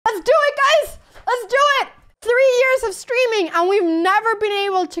of streaming, and we've never been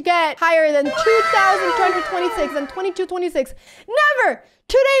able to get higher than 2,226 and 2226. Never!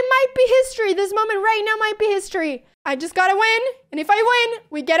 Today might be history. This moment right now might be history. I just gotta win, and if I win,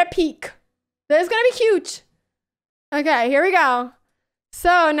 we get a peek. This is gonna be huge. Okay, here we go.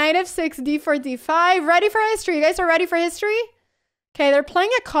 So, knight f6, d4, d5. Ready for history? You guys are ready for history? Okay, they're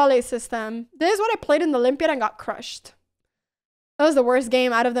playing a Kale system. This is what I played in the Olympiad and got crushed. That was the worst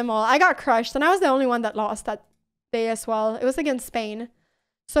game out of them all. I got crushed, and I was the only one that lost that day as well. It was against Spain.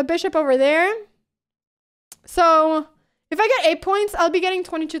 So, bishop over there. So, if I get 8 points, I'll be getting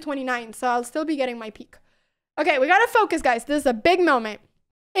 22-29. So, I'll still be getting my peak. Okay, we gotta focus, guys. This is a big moment.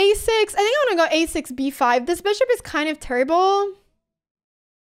 a6. I think I want to go a6, b5. This bishop is kind of terrible.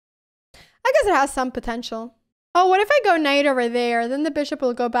 I guess it has some potential. Oh, what if I go knight over there? Then the bishop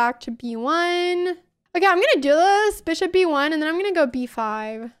will go back to b1. Okay, I'm going to do this. Bishop b1, and then I'm going to go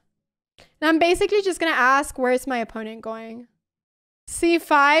b5. And I'm basically just going to ask, where's my opponent going?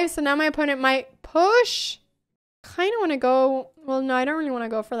 c5. So now my opponent might push. Kind of want to go... Well, no, I don't really want to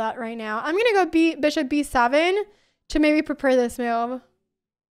go for that right now. I'm going to go bishop b7 to maybe prepare this move.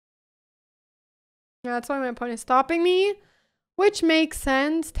 Yeah, that's why my opponent's stopping me. Which makes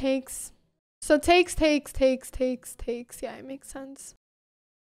sense. Takes... So takes. Yeah, it makes sense.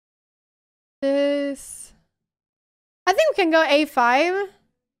 This. I think we can go a5.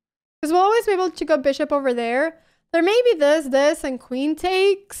 Because we'll always be able to go bishop over there. There may be this, and queen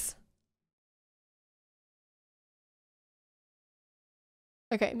takes.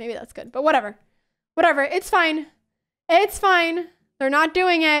 Okay, maybe that's good. But whatever. Whatever. It's fine. It's fine. They're not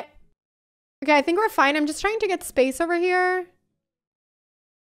doing it. Okay, I think we're fine. I'm just trying to get space over here.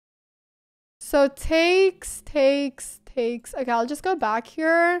 So takes. Okay, I'll just go back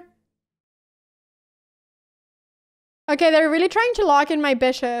here. Okay, they're really trying to lock in my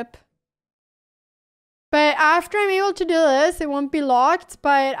bishop. But after I'm able to do this, it won't be locked.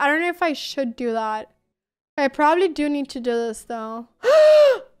 But I don't know if I should do that. I probably do need to do this, though.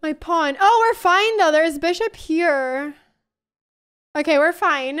 My pawn. Oh, we're fine, though. There's bishop here. Okay, we're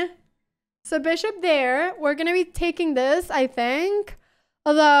fine. So bishop there. We're going to be taking this, I think.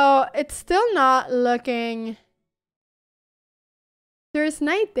 Although, it's still not looking... There's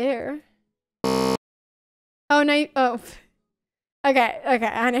knight there. Oh, knight... Oh. Okay,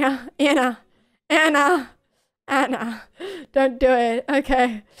 Anna. Don't do it.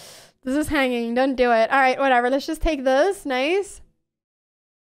 Okay. This is hanging. Don't do it. Alright, whatever. Let's just take this. Nice.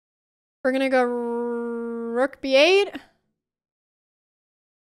 We're gonna go rook b8.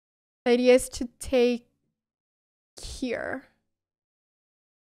 The idea is to take here.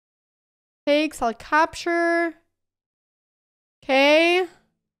 Takes, I'll capture. Okay.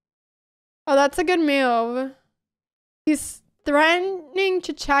 Oh, that's a good move. He's threatening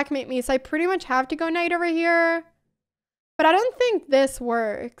to checkmate me, so I pretty much have to go knight over here. But I don't think this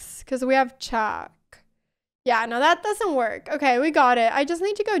works, because we have check. Yeah, no, that doesn't work. Okay, we got it. I just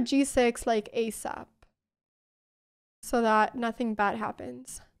need to go g6, like, ASAP. So that nothing bad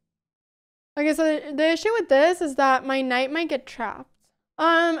happens. Okay, so the issue with this is that my knight might get trapped.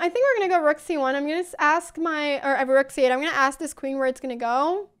 I think we're gonna go rook c1. I'm gonna ask rook c8. I'm gonna ask this queen where it's gonna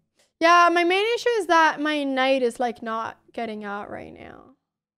go. Yeah, my main issue is that my knight is like not getting out right now.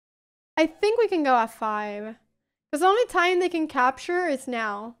 I think we can go f5. Because the only time they can capture is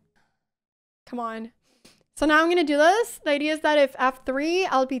now. Come on. So now I'm gonna do this. The idea is that if f3,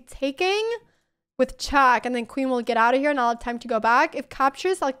 I'll be taking with check, and then queen will get out of here and I'll have time to go back. If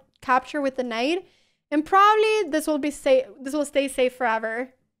captures, I'll capture with the knight. And probably this will be safe. This will stay safe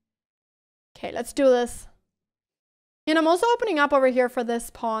forever. Okay, let's do this. And I'm also opening up over here for this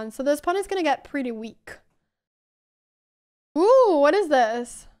pawn. So this pawn is gonna get pretty weak. Ooh, what is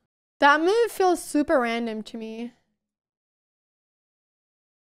this? That move feels super random to me.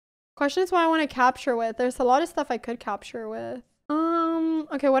 Question is what I want to capture with. There's a lot of stuff I could capture with.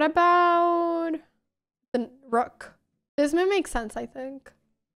 Okay, what about the rook? This move makes sense, I think.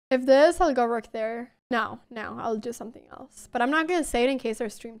 If this, I'll go rook there. No, I'll do something else. But I'm not going to say it in case they're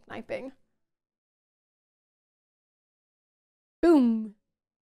stream sniping. Boom.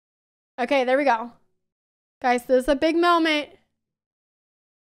 Okay, there we go. Guys, this is a big moment.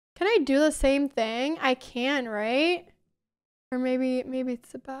 Can I do the same thing? I can, right? Or maybe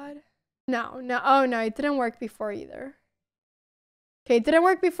it's a bad... No. Oh, no, it didn't work before either. Okay, it didn't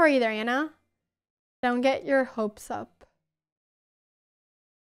work before either, Anna. Don't get your hopes up.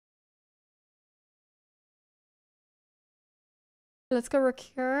 Let's go rook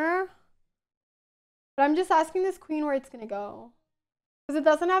here. But I'm just asking this queen where it's going to go. Because it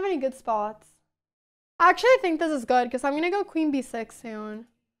doesn't have any good spots. Actually, I think this is good because I'm going to go queen b6 soon.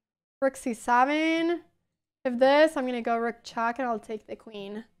 Rook c7. If this, I'm gonna go rook check and I'll take the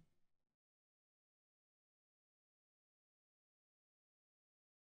queen.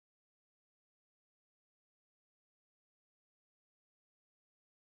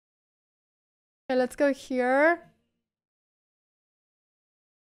 Okay, let's go here.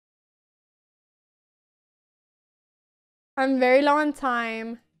 I'm very low on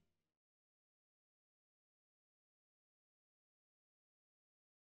time.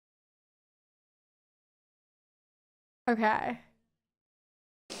 Okay.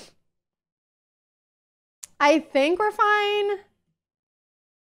 I think we're fine.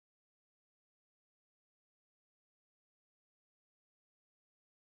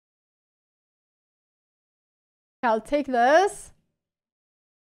 I'll take this.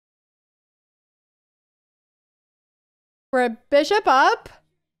 We're a bishop up.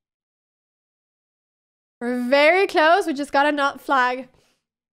 We're very close. We just gotta not flag.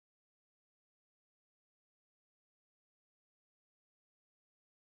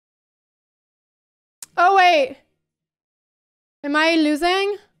 Oh, wait. Am I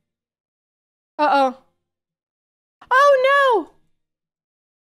losing? Uh-oh. Oh, no.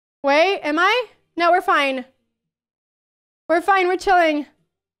 Wait, am I? No, we're fine. We're fine. We're chilling.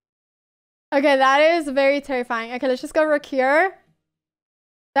 Okay, that is very terrifying. Okay, let's just go rook here.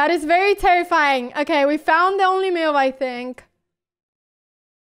 That is very terrifying. Okay, we found the only move, I think.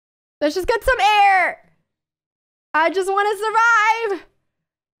 Let's just get some air. I just want to survive.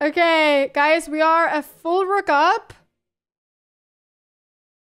 Okay, guys, we are a full rook up.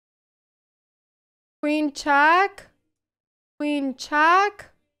 Queen check. Queen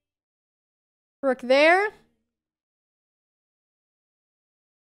check. Rook there.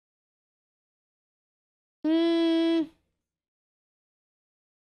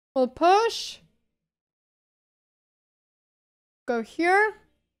 We'll push. Go here.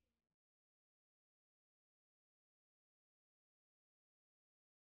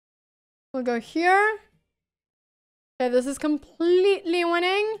 We'll go here. Okay, this is completely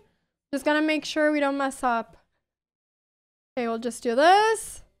winning. Just gotta make sure we don't mess up. Okay, we'll just do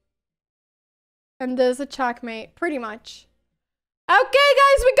this. And there's a checkmate, pretty much. Okay,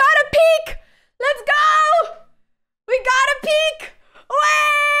 guys, we got a peak! Let's go! We got a peak!